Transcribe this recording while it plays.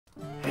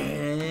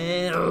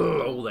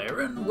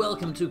there, and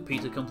welcome to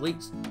Peter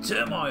Completes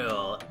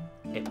Turmoil,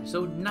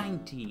 episode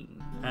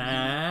 19.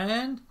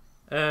 And,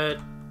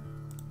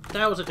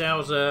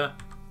 Dowser,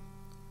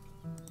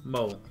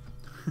 mole.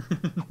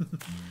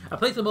 I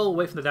place the mole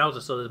away from the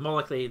Dowser, so there's more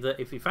likely that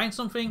if you find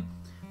something,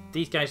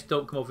 these guys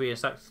don't come over here and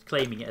start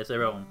claiming it as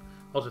their own.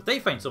 Also, if they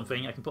find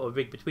something, I can put a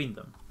rig between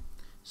them.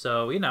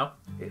 So, you know,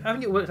 I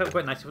think it works out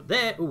quite nice.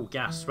 There, ooh,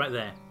 gas, right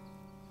there.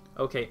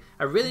 Okay,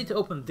 I really need to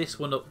open this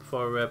one up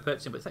for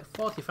purchasing, but it's like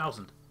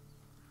 40,000.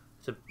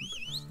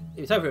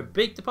 It's either a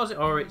big deposit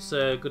or it's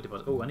a good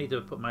deposit. Oh, I need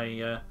to put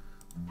my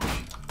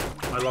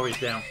my lorries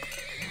down.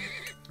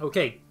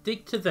 Okay,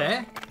 dig to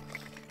there.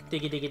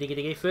 Diggy, diggy, diggy,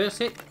 diggy. First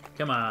hit.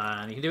 Come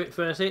on, you can do it.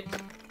 First hit.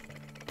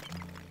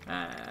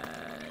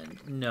 And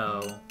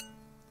no.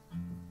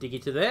 Diggy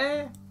to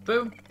there.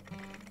 Boom.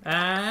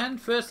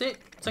 And first hit.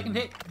 Second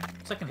hit.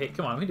 Second hit.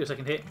 Come on, we can do a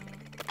second hit.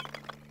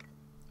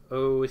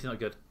 Oh, this is not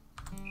good.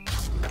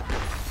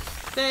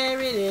 There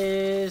it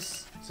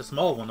is. It's a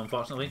small one,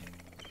 unfortunately.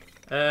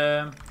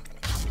 There,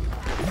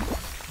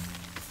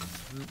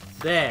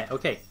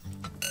 okay.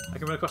 I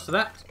can run across to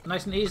that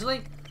nice and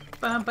easily.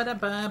 Bam, ba, da,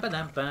 bam, ba,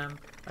 dam, bam.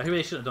 I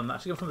really shouldn't have done that. I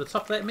should have gone from the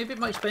top there. Maybe a bit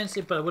more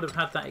expensive, but I would have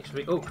had that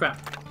extra. Oh, crap.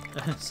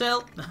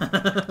 Sell.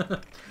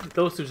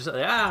 Those two just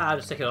there. I'll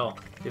just take it all.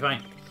 Be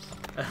fine.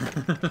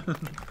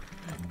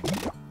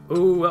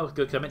 Oh, that was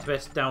good because I meant to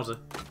press Dowser.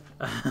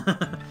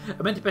 I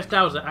meant to press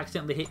Dowser,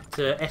 accidentally hit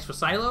S for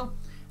silo,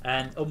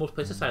 and almost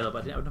placed a silo, but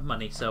I didn't have enough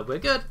money, so we're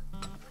good.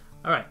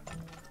 Alright.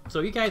 So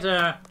you guys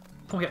are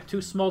coming up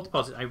 2 small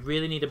deposits. I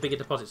really need a bigger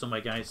deposit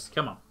somewhere, guys.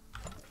 Come on.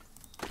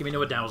 Give me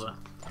another Dowser.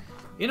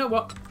 You know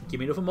what? Give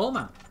me another mole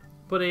man.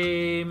 Put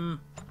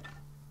him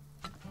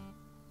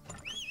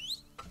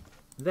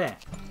there.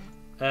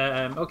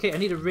 Okay, I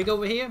need a rig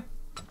over here.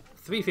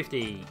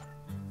 350.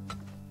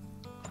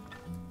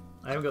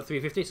 I haven't got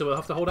 350, so we'll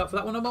have to hold out for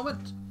that one a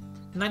moment.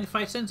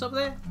 95 cents over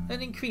there,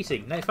 and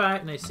increasing.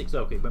 95, 96.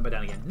 Okay, went back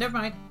down again. Never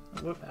mind.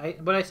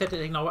 What I said,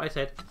 ignore what I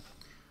said.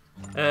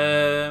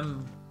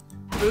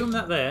 Boom,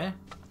 that there.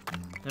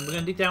 And we're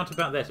going to dig down to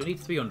about there, so we need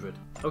 300.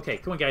 Okay,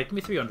 come on, guys, give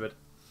me 300.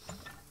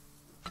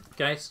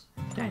 Guys,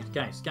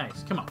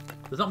 come on.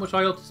 There's not much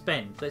oil to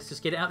spend. Let's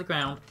just get it out of the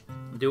ground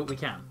and do what we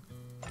can.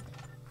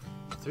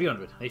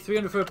 300. I need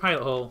 300 for a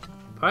pilot hole.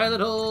 Pilot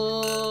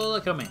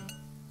hole coming.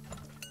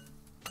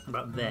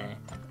 About there.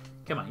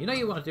 Come on, you know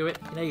you want to do it.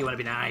 You know you want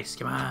to be nice.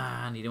 Come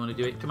on, you don't want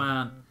to do it. Come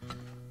on.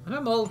 I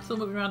know mole still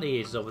moving around the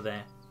ears over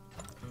there.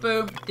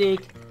 Boom,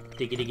 dig.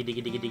 Diggy, diggy,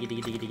 diggy, diggy, diggy,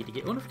 diggy, diggy,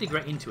 diggy. I wonder if I dig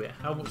right into it.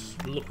 How much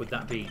luck would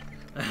that be?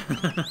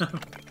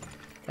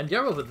 And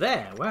you're over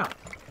there. Wow.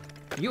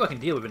 You I can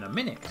deal with in a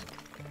minute.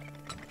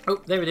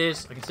 Oh, there it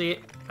is. I can see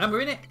it. And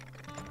we're in it.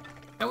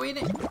 Are we in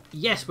it?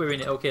 Yes, we're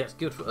in it. Okay, that's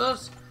good for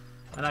us.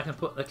 And I can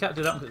put... I can't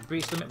do that one because it's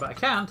breeze limit, but I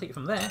can take it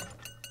from there.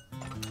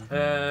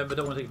 But I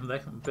don't want to take it from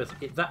there. I'm going to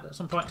get that at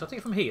some point. So I'll take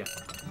it from here.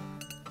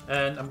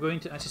 And I'm going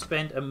to actually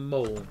spend a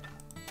mole.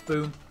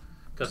 Boom.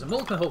 Because the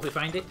mole can hopefully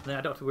find it. Then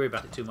I don't have to worry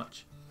about it too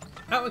much.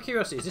 Out of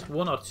curiosity, is this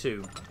 1 or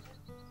 2?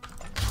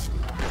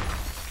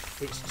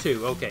 It's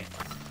 2, okay.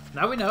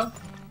 Now we know.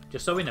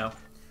 Just so we know.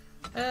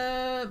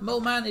 Mole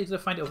man is going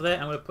to find it over there.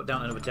 I'm going to put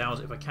down another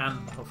Dowser if I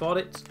can afford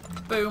it.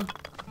 Boom.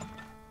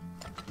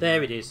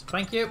 There it is.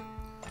 Thank you.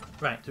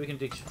 Right, so we can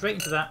dig straight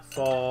into that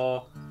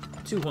for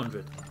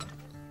 200.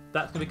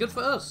 That's going to be good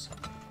for us.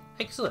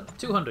 Excellent.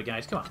 200,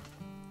 guys. Come on.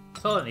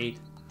 That's all I need.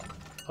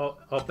 Or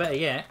better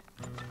yet,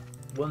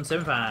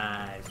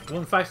 175.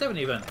 157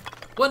 even.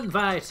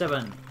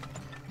 157.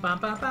 Bam,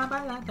 bam, bam,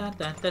 bam, dun, dun,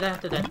 dun, dun,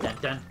 dun, dun,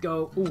 dun.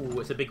 Go. Ooh,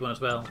 it's a big one as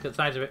well. Look at the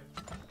size of it.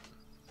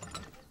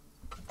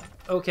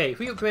 Okay, if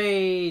we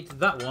upgrade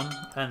that one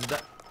and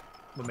that...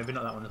 Well, maybe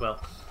not that one as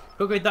well. If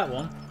we upgrade that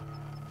one,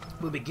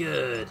 we'll be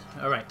good.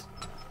 Alright.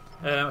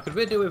 I could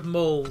really do with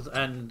mold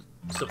and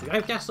stuff. I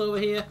have gas over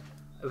here.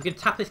 If we can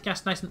tap this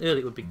gas nice and early,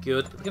 it would be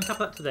good. If we can tap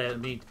that to there,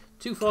 we need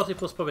 240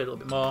 plus probably a little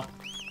bit more.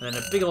 And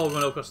then a big old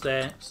run across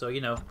there. So,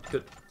 you know,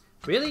 good.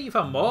 Really? You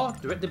found more?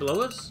 Directly below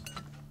us?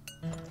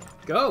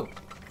 Go!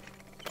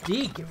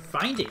 Dig!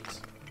 Find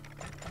it!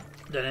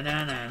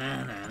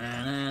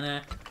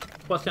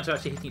 What's the chance of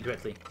actually hitting it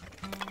directly?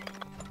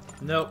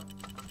 Nope.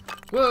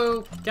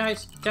 Whoa!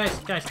 Guys! Come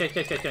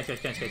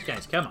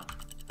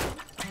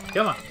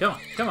on!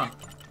 Come on!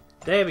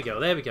 There we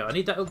go. I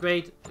need that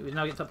upgrade. We're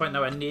now getting to that point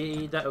now. I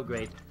need that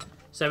upgrade.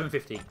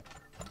 750.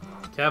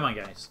 Come on,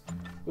 guys.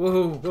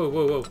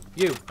 Whoa.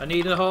 You! I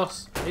need a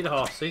horse. Need a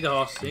horse.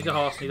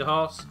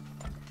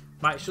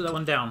 Might shut that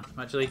one down,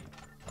 actually.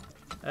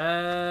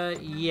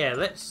 Yeah,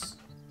 let's...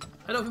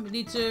 I don't think we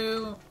need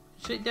to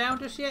shut it down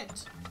just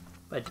yet.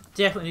 But I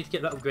definitely need to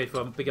get that upgrade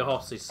for bigger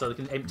horses so they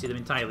can empty them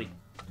entirely.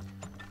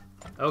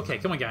 Okay,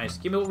 come on, guys.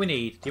 Give me what we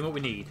need.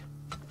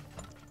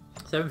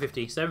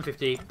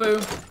 750.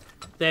 Boom.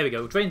 There we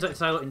go. Drains out the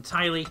silo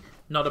entirely.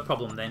 Not a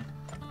problem then.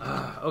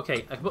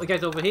 Okay, I can put the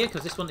guys over here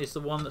because this one is the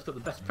one that's got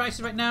the best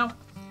prices right now.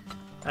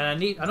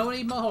 And I don't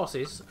need more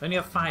horses. I only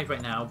have 5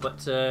 right now,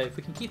 but if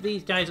we can keep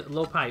these guys at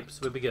low pipes,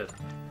 we'll be good.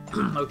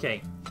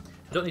 Okay.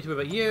 I don't need to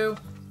worry about you.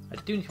 I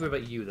do need to worry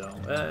about you, though.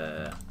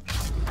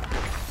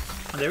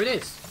 And there it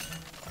is.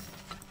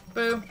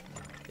 Boom.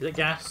 Is it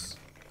gas?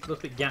 Looks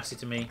a bit gassy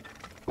to me.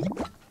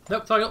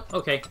 Nope, it's oil.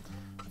 Okay.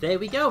 There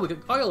we go. We got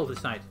oil over the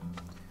side.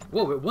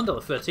 Whoa, we're at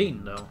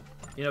 $1.13 though.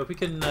 You know, if we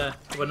can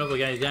have another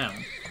guy down.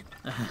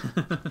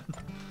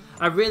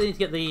 I really need to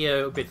get the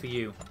upgrade for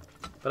you.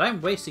 But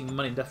I'm wasting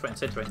money in left, right, and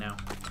centre right now.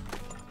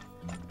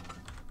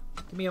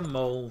 Give me a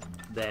mole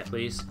there,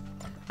 please.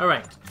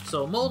 Alright,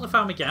 so moles have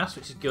found me gas,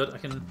 which is good. I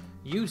can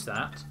use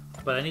that.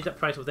 But I need that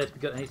price over there to be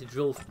good. I need to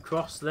drill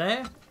across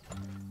there.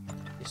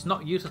 It's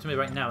not useful to me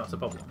right now, that's the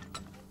problem.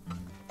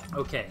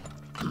 Okay.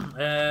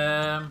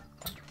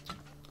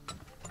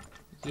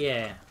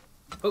 Yeah.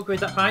 Upgrade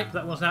that pipe.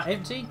 That one's now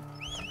empty.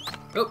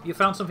 Oh, you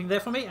found something there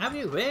for me, have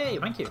you? Hey,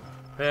 thank you.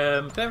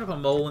 Can I have a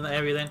mole in that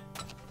area then?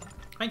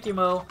 Thank you,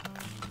 mole.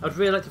 I'd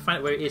really like to find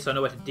out where it is so I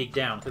know where to dig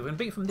down. Because if I can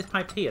dig it from this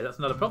pipe here, that's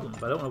not a problem.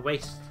 But I don't want to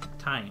waste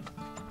time.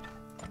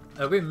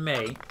 We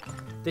may.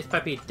 This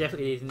pipe here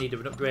definitely is in need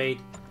of an upgrade.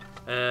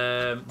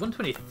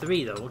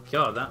 123 though. Oh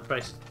god, that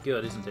price is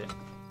good, isn't it?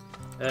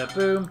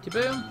 Boom,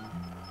 boom.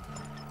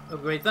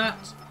 Upgrade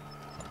that.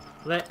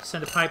 Let's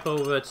send a pipe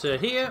over to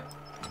here.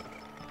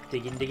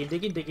 Digging, digging,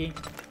 digging, digging.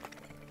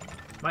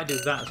 Might do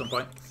that at some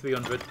point.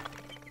 300.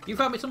 You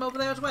found me some over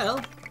there as well?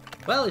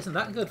 Well, isn't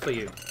that good for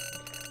you?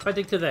 If I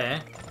dig to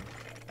there,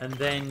 and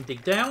then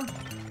dig down.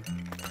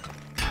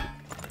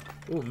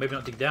 Oh, maybe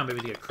not dig down, maybe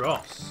dig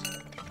across.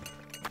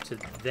 To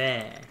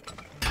there.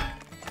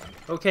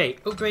 Okay,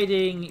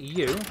 upgrading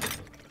you.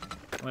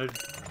 I'm going to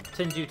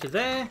send you to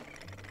there.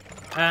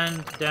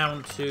 And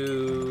down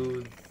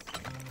to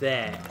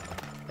there.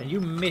 And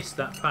you missed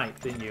that pipe,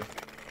 didn't you?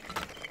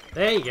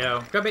 There you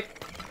go. Grab it.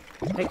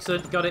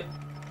 Excellent, got it.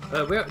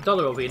 We're at $1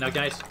 over here now,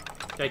 guys.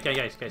 Guys.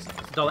 It's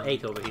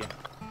 $1.08 over here.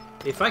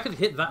 If I could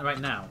hit that right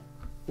now.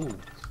 Ooh.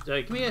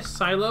 Give me a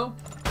silo.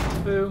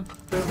 Boom,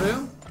 boom,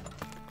 boom.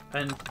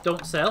 And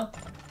don't sell.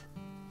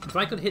 If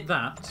I could hit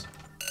that.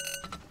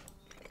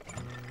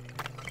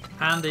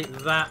 And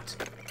that.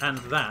 And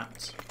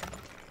that.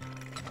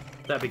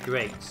 That'd be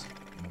great.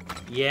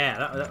 Yeah,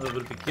 that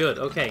would be good.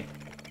 Okay.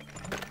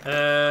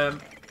 I'm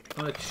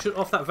going to shut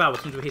off that valve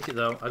as soon as we hit it,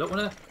 though. I don't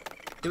want to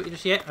do it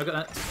just yet. I've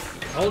got to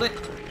hold it.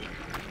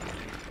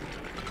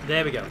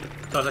 There we go.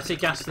 So I see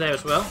gas there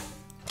as well.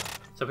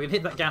 So we can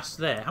hit that gas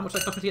there. How much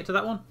does that cost me to get to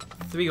that one?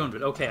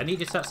 300. Okay, I need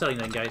you to start selling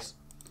then, guys.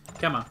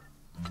 Come on.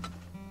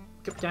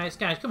 Guys,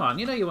 come on.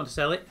 You know you want to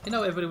sell it. You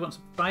know everybody wants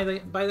to buy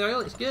the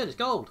oil. It's good. It's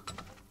gold.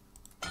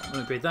 I'm going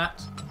to upgrade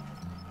that.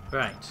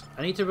 Right.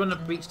 I need to run a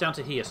breach down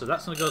to here. So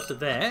that's going to go to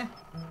there.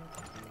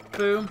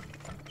 Boom.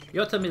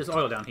 You're telling me there's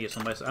oil down here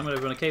somewhere. So I'm going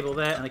to run a cable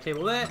there and a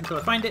cable there until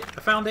I find it.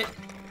 I found it.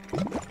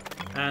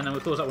 And I'm going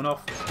to close that one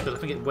off because I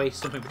think it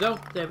wastes something. But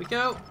don't. There we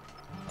go.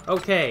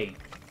 Okay.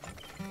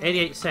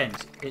 88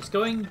 cents. It's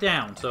going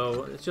down.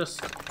 So let's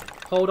just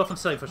hold off and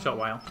sell it for a short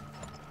while.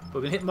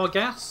 We're going to hit more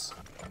gas.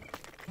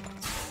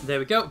 There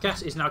we go.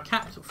 Gas is now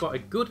capped for a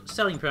good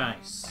selling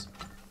price.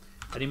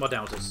 I need more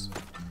dousers.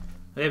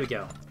 There we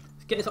go.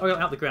 Let's get this oil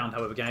out the ground,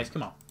 however, guys.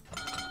 Come on.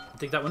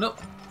 Dig that one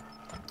up.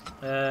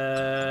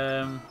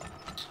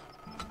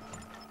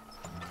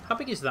 How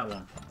big is that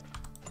one?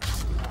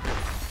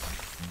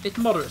 It's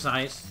moderate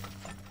size.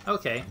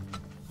 Okay.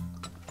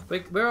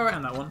 We're alright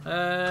on that one.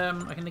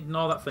 I can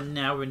ignore that for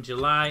now. We're in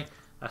July.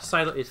 Our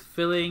silo is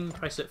filling.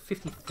 Price at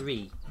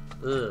 53.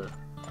 Ugh.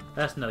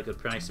 That's not a good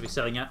price to be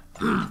selling at.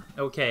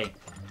 Okay.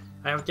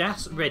 I have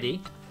gas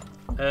ready.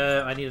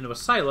 I need another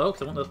silo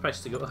because I want those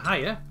prices to go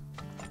higher.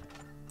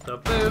 So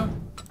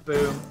boom,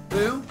 boom,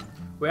 boom.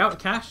 We're out of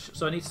cash,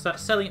 so I need to start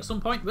selling at some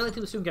point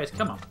relatively soon, guys.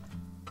 Come on.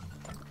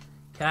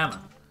 Come on.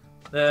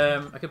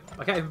 I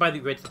can't even buy the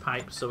upgrade to the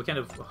pipe, so we're kind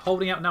of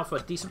holding out now for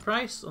a decent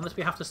price, unless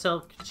we have to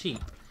sell cheap.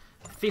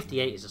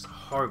 58 is just a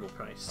horrible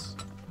price.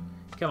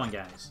 Come on,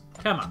 guys.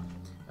 Come on.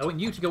 I want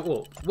you to go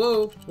up.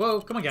 Whoa, whoa.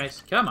 Come on,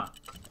 guys. Come on.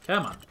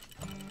 Come on.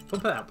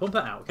 Pump it out. Pump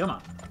it out. Come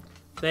on.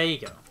 There you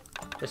go.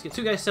 Let's get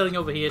two guys selling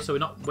over here so we're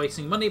not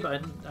wasting money,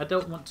 but I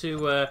don't want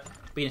to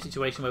be in a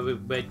situation where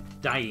we're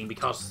dying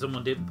because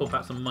someone didn't pump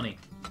out some money.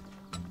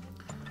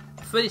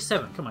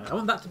 37. Come on. I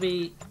want that to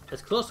be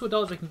as close to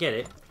 $1 as we can get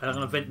it, and I'm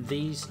going to vent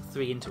these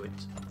three into it.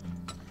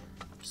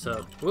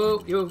 So,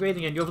 whoa, you're upgrading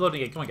again, you're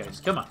overloading again. Come on, guys.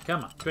 Come on,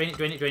 come on. Drain it,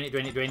 drain it, drain it,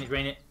 drain it, drain it,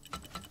 drain it.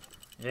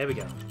 There we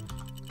go.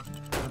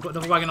 I'll put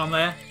another wagon on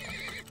there.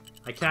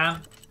 I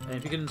can. And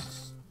if you can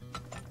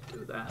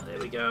do that, there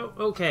we go.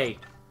 Okay.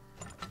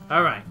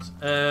 Alright.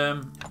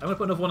 I'm going to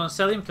put another one on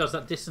selling because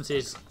that distance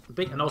is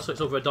big, and also it's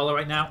over $1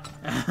 right now.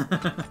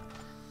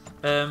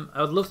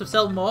 I would love to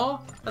sell more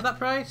at that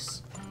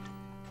price.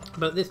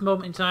 But at this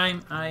moment in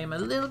time, I am a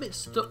little bit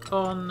stuck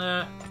on...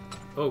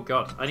 oh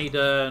god, I need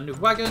new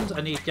wagons,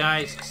 I need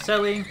guys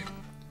selling.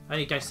 I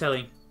need guys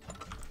selling.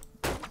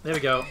 There we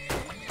go.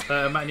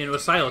 I might need a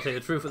silo to take the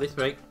truth at this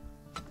rate.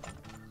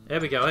 There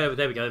we go, there we go,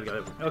 there we go,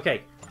 there we go.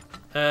 Okay.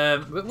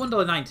 We're at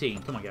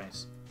 $1.19. Come on,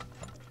 guys.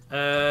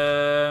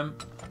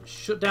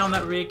 Shut down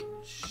that rig.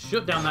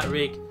 Shut down that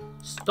rig.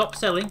 Stop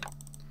selling.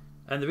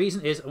 And the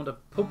reason is I want to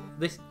pump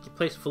this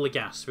place full of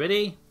gas.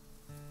 Ready?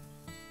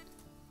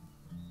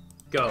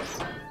 Go.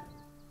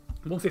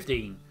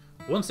 115,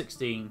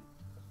 116,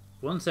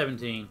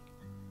 117,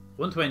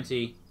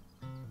 120,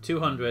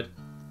 200,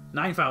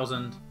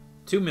 9,000,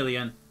 2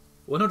 million,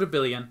 100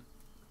 billion.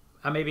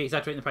 I may be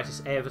exaggerating the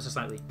prices ever so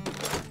slightly.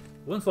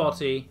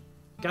 140.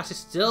 Gas is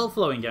still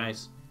flowing,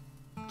 guys.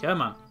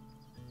 Come on.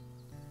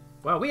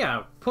 Wow, we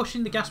are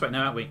pushing the gas right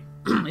now, aren't we?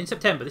 In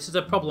September, this is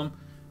a problem.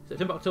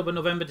 September, October,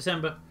 November,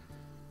 December.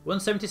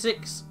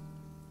 176.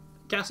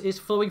 Gas is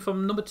flowing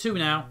from number 2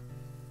 now.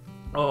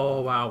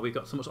 Oh, wow, we've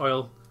got so much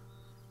oil.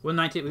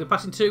 190. We're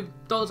passing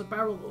 $2 a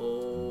barrel.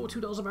 Oh,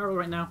 $2 a barrel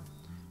right now.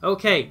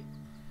 Okay.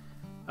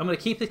 I'm going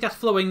to keep this gas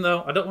flowing,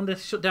 though. I don't want to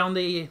shut down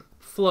the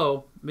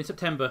flow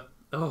mid-September.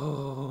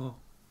 Oh.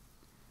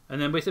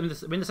 And then we're in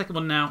the second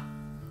one now.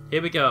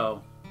 Here we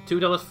go.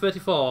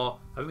 $2.34.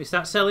 I think we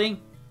start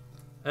selling.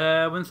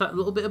 When that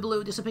little bit of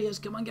blue disappears.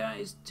 Come on,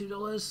 guys.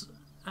 $2.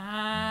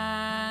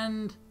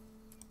 And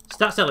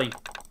start selling.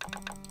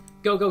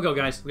 Go, go, go,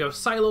 guys. We have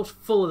silos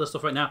full of this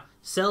stuff right now.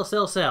 Sell,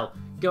 sell, sell.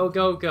 Go,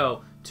 go,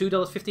 go.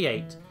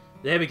 $2.58.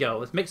 There we go.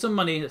 Let's make some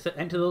money. Let's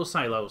enter those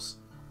silos.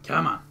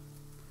 Come on.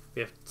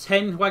 We have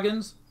 10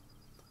 wagons.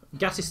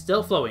 Gas is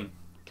still flowing.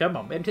 Come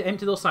on.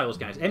 Empty those silos,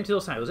 guys. Empty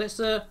those silos. Let's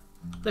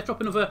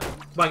drop another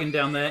wagon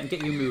down there and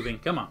get you moving.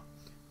 Come on.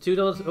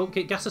 $2.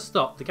 Okay, gas has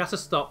stopped. The gas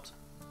has stopped.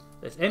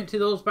 Let's empty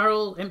those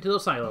barrels. Empty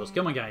those silos.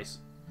 Come on, guys.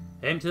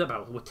 Empty that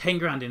barrel. We're 10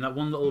 grand in that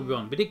one little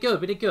run. We did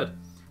good. We did good.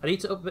 I need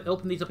to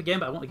open these up again,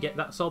 but I want to get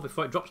that solved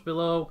before it drops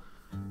below.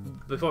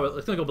 It's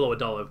going to go below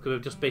 $1 because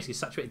we've just basically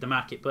saturated the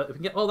market. But if we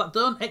can get all that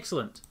done,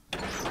 excellent.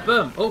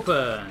 Boom,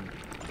 open.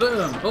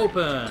 Boom,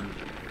 open.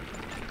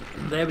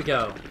 There we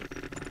go.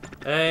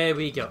 There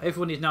we go.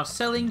 Everyone is now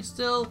selling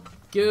still.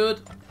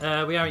 Good.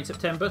 We are in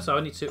September, so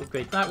I need to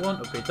upgrade that one,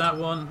 upgrade that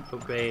one,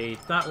 upgrade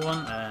that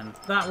one, and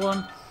that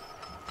one.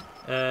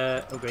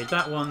 Upgrade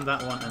that one, and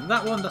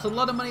that one. That's a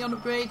lot of money on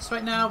upgrades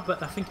right now,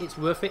 but I think it's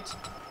worth it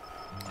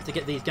to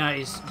get these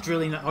guys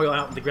drilling that oil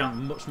out of the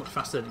ground much, much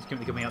faster than it's going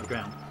to be coming out of the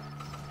ground.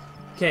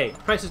 Okay,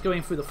 price is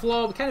going through the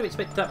floor. We kind of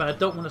expected that, but I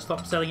don't want to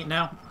stop selling it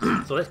now.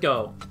 So let's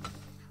go.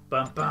 Oh,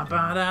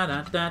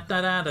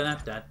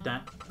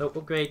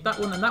 upgrade that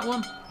one and that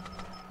one.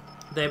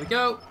 There we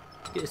go.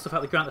 Get this stuff out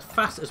of the ground as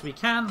fast as we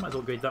can. Might as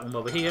well upgrade that one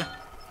over here.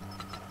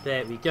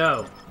 There we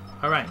go.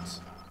 Alright.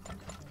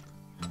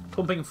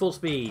 Pumping full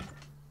speed.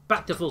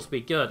 Back to full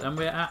speed. Good. And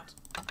we're at...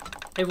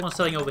 Everyone's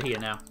selling over here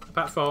now.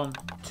 Apart from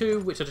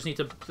 2, which I just need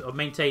to sort of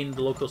maintain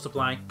the local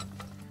supply.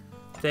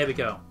 There we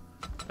go.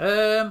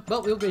 Well,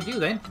 we'll upgrade you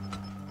then.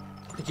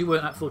 Because you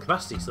weren't at full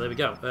capacity, so there we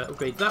go.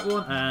 Upgrade that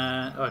one.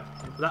 Oh,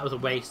 that was a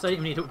waste. I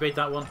didn't even need to upgrade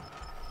that one.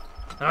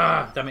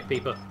 Ah, damn it,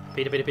 Peter.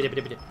 Peter.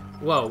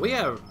 Whoa, we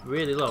are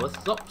really low. Let's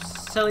stop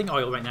selling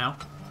oil right now.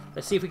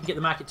 Let's see if we can get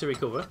the market to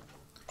recover.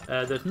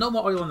 There's no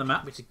more oil on the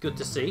map, which is good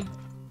to see.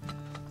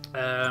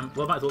 Well,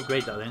 I might as well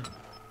upgrade that then.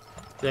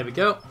 There we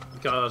go.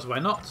 Because why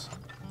not?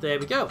 There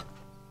we go.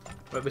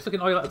 Right, we're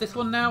sucking oil out of this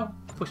one now.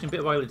 Pushing a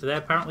bit of oil into there,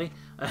 apparently.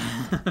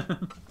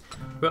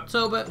 For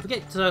October, if we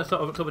get to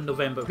sort of October,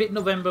 November. If we hit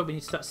November, we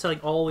need to start selling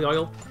all the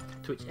oil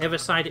to whichever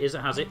side it is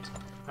that has it.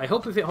 I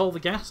hope if it hold the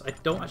gas. I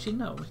don't actually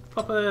know. Let's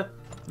pop a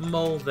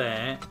mole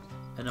there,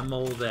 and a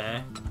mole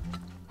there,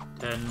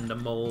 and a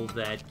mole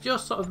there.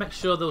 Just sort of make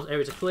sure those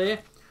areas are clear.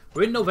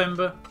 We're in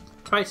November.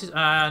 Prices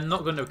are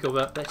not going to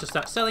recover. Let's just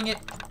start selling it.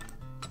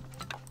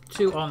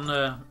 2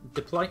 on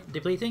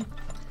depleting.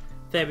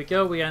 There we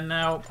go. We are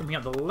now pumping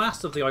out the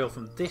last of the oil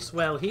from this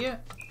well here.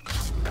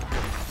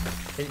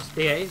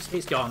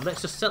 It's gone.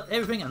 Let's just sell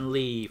everything and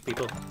leave,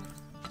 people.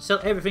 Sell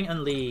everything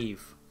and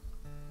leave.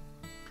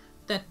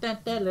 Dun, dun,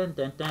 dun, dun,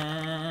 dun,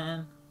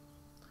 dun.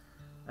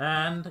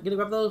 And I'm gonna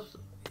grab those.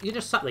 You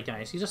just sat there,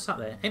 guys. You just sat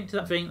there. Empty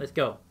that thing. Let's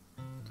go.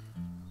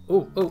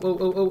 Oh.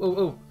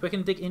 If I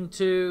can dig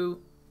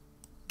into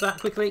that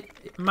quickly,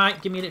 it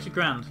might give me an extra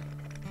grand.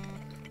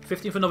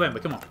 15th of November.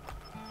 Come on.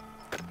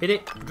 Hit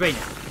it. Drain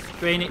it.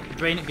 Drain it.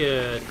 Drain it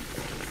good.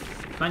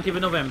 19th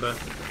of November.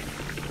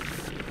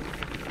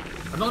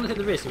 I'm not going to take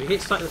the risk. If we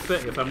hit slightly the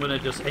 30th, I'm going to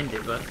just end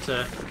it. But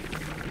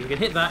if we can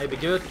hit that, it'd be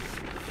good.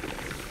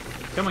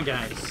 Come on,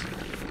 guys.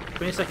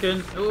 20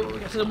 seconds. Oh,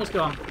 gas is almost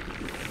gone.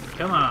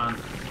 Come on.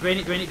 Drain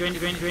it, drain it, drain it,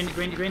 drain it, drain it,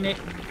 drain it, drain it.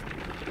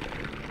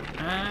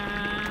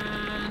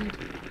 And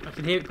I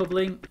can hear it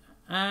bubbling.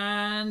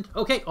 And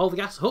okay, all the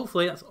gas.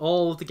 Hopefully, that's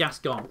all of the gas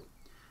gone.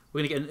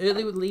 We're going to get an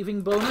early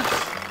leaving bonus.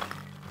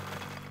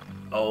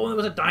 Oh, there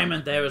was a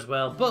diamond there as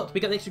well. But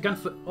we got the extra grand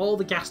for all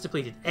the gas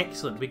depleted.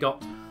 Excellent. We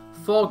got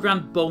 4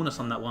 grand bonus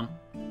on that one.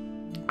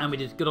 And we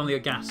did good on the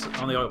gas,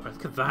 on the oil price.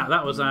 Look at that.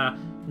 That was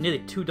nearly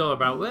 $2 a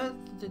barrel. Well,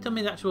 tell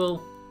me the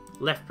actual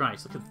left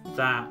price. Look at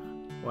that.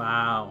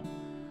 Wow.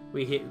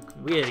 We hit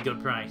really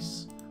good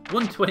price.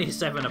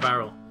 127 a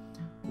barrel.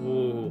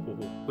 Ooh,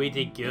 we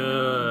did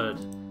good.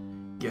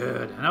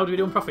 Good. And how do we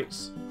do on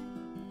profits?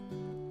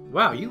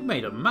 Wow, you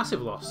made a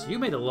massive loss. You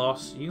made a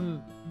loss.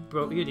 You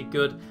did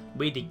good.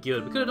 We did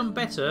good. We could have done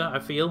better, I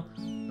feel.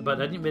 But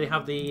I didn't really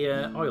have the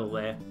oil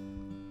there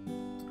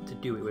to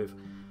do it with.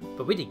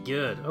 But we did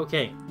good.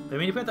 Okay. I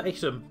mean, if we had that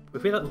extra,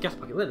 if we had that gas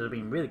packet, it would have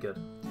been really good.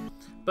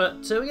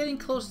 But we're getting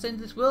close to the end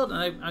of this world,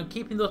 and I'm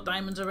keeping those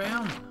diamonds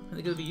around. I think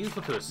they're going to be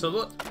useful to us. So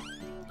look,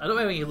 I don't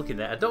know when you're looking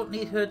there. I don't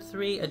need herd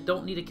 3. I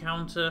don't need a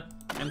counter.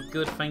 I'm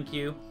good, thank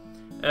you.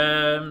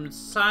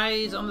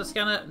 Size on the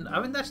scanner.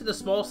 I think actually the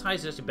small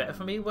size is actually better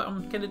for me. What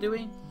I'm kind of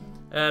doing.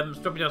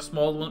 Dropping down a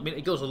small one. I mean,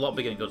 it goes a lot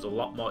bigger and it goes a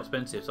lot more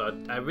expensive. So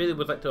I really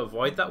would like to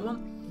avoid that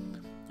one.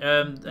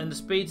 And the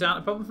speeds aren't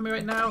a problem for me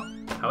right now.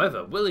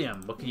 However,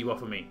 William, what can you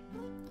offer me?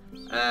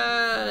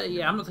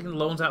 Yeah, I'm not taking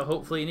loans out,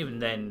 hopefully, and even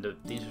then, the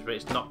interest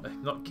rate's not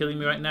killing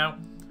me right now.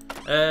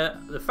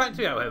 The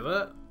factory,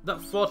 however, that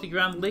 40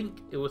 grand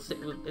link, it would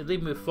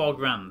leave me with 4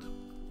 grand.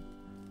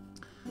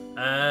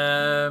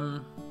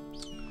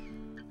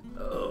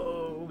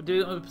 Do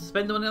you want to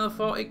spend the money on the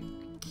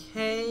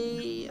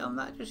 40k on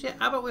that just yet?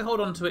 How about we hold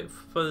on to it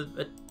for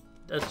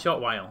a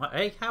short while?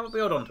 Hey, how about we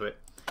hold on to it?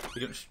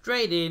 We jump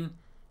straight in.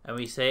 And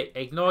we say,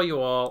 ignore you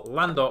all,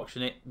 land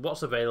auction it,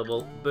 what's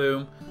available,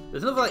 boom.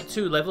 There's another like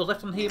 2 levels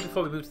left on here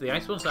before we move to the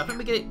ice one, so I think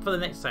we get it for the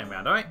next time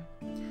round, alright?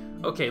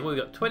 Okay, well,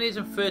 we've got 20s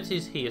and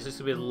 30s here, so this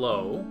will be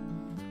low.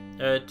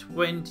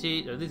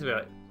 20, oh, these are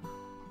like,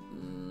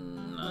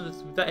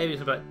 that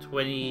area's about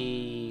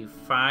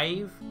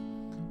 25,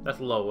 that's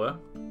lower.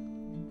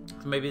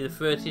 So maybe the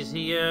 30s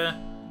here,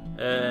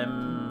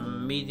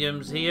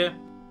 mediums here,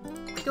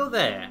 go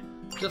there.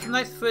 We've got some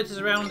nice 30s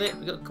around it.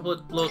 We've got a couple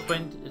of low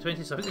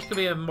 20s, so I think this could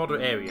be a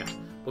moderate area.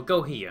 We'll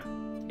go here.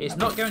 It's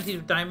not guaranteed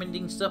with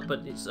diamonding stuff,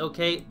 but it's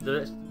okay.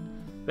 The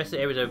rest of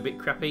the areas are a bit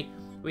crappy.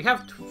 We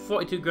have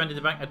 42 grand in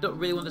the bank. I don't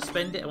really want to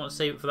spend it. I want to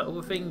save it for that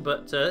other thing,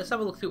 but let's have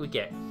a look at what we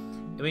get.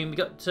 I mean,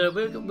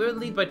 we're in the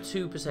lead by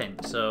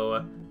 2%,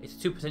 so it's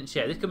a 2%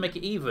 share. This could make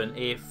it even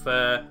if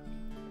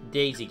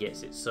Daisy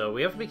gets it, so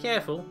we have to be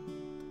careful.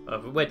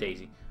 Where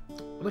Daisy?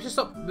 We should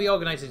stop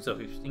reorganising stuff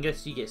in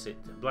case she gets it.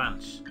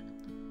 Blanche.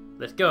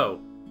 Let's go.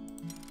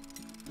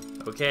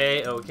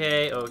 Okay,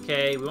 okay,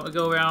 okay. We want to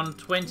go around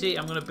 20.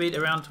 I'm going to bid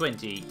around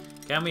 20.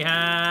 Can we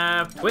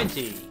have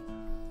 20?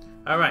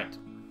 Alright.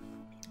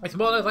 It's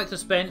more than I'd like to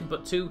spend,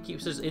 but 2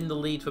 keeps us in the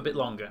lead for a bit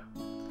longer.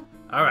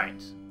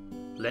 Alright.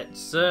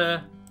 Let's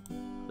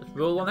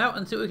roll on out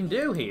and see what we can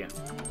do here.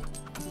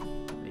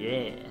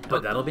 Yeah.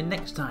 But that'll be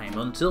next time.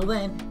 Until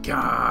then,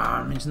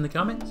 comments in the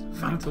comments.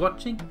 Thanks for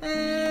watching,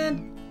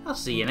 and I'll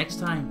see you next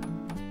time.